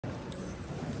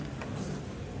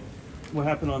What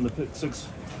happened on the PICK-6?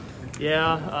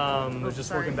 Yeah, was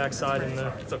just working backside in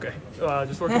the. It's okay.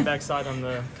 Just working backside on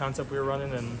the concept we were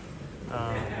running, and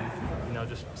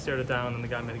just stared it down, and the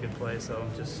guy made a good play. So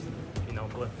just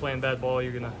playing bad ball,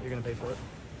 you're gonna pay for it.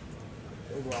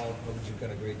 Overall, how would you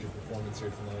kind of grade your performance here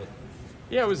tonight?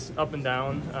 Yeah, it was up and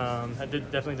down. I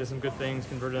definitely did some good things,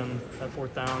 converted on that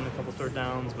fourth down, a couple third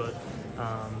downs, but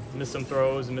missed some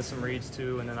throws and missed some reads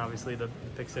too. And then obviously the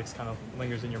pick-6 kind of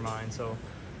lingers in your mind. So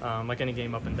like any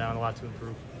game, up and down, a lot to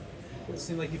improve. It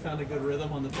seemed like you found a good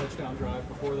rhythm on the touchdown drive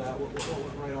before that. What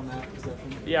went right on that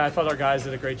possession? Yeah, I thought our guys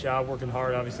did a great job working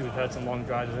hard. Obviously, we've had some long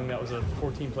drives. I think that was a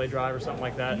 14-play drive or something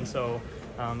like that. And so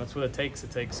that's what it takes.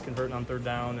 It takes converting on third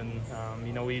down.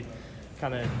 And, we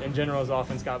kind of, in general, as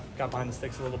offense, got behind the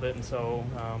sticks a little bit. And so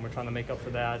we're trying to make up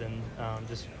for that. And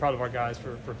just proud of our guys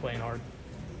for playing hard.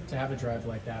 To have a drive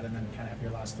like that and then kind of have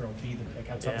your last throw be the pick,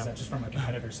 how tough is that just from a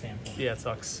competitor standpoint? Yeah, it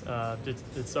sucks.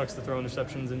 It sucks to throw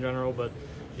interceptions in general, but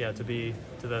yeah, to be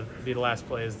the last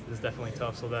play is definitely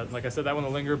tough. So that, like I said, that one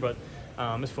will linger, but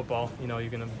it's football. You're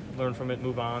going to learn from it,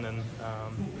 move on, and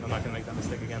I'm not going to make that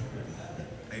mistake again.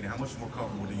 Aidan, how much more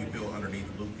comfortable do you feel underneath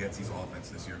Luke Getsy's offense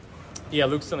this year? Yeah,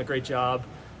 Luke's done a great job.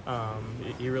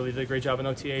 He really did a great job in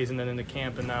OTAs and then in the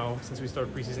camp, and now since we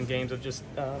started preseason games of just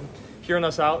hearing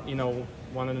us out,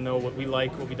 wanting to know what we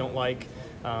like, what we don't like.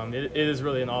 It is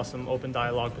really an awesome open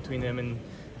dialogue between him, and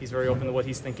he's very open to what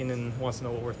he's thinking and wants to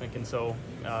know what we're thinking. So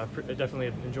definitely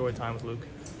enjoyed time with Luke.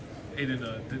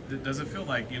 Aidan, does it feel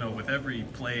like, with every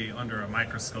play under a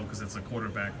microscope because it's a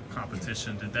quarterback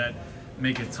competition, did that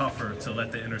make it tougher to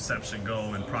let the interception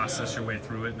go and process your way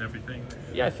through it and everything?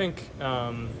 Yeah, I think,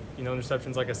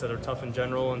 interceptions, like I said, are tough in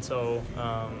general. And so,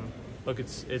 look,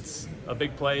 it's a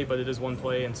big play, but it is one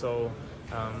play. And so,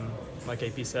 like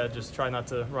AP said, just try not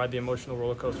to ride the emotional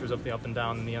roller coasters of the up and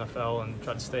down in the NFL and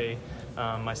try to stay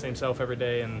my same self every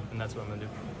day. And that's what I'm going to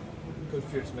do. Coach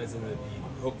Pierce mentioned that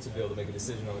he hoped to be able to make a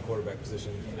decision on the quarterback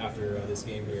position after this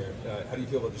game here. How do you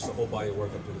feel about just the whole body of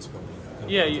work up to this point?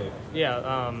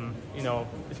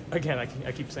 Again,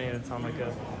 I keep saying it sounds like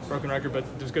a broken record, but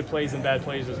there's good plays and bad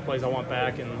plays. There's plays I want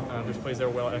back, and there's plays that are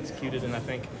well executed. And I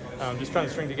think just trying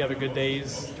to string together good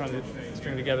days, trying to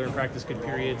string together and practice good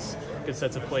periods, good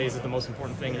sets of plays is the most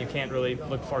important thing. And you can't really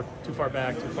look too far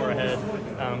back, too far ahead.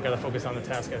 Got to focus on the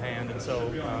task at hand. And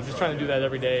so just trying to do that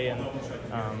every day, and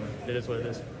it is what it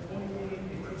is.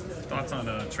 Thoughts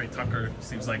on Trey Tucker?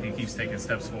 Seems like he keeps taking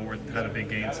steps forward. Had a big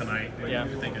game tonight. What do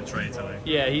you think of Trey tonight?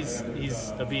 Yeah, he's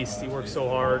a beast. He works so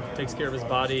hard, takes care of his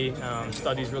body,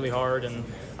 studies really hard, and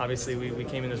obviously we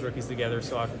came in as rookies together,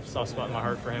 so I have a soft spot in my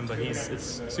heart for him. But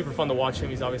it's super fun to watch him.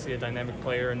 He's obviously a dynamic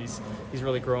player, and he's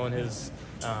really growing his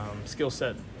skill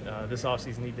set this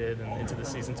offseason. He did and into the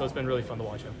season, so it's been really fun to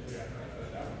watch him.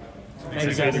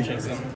 Thanks, guys.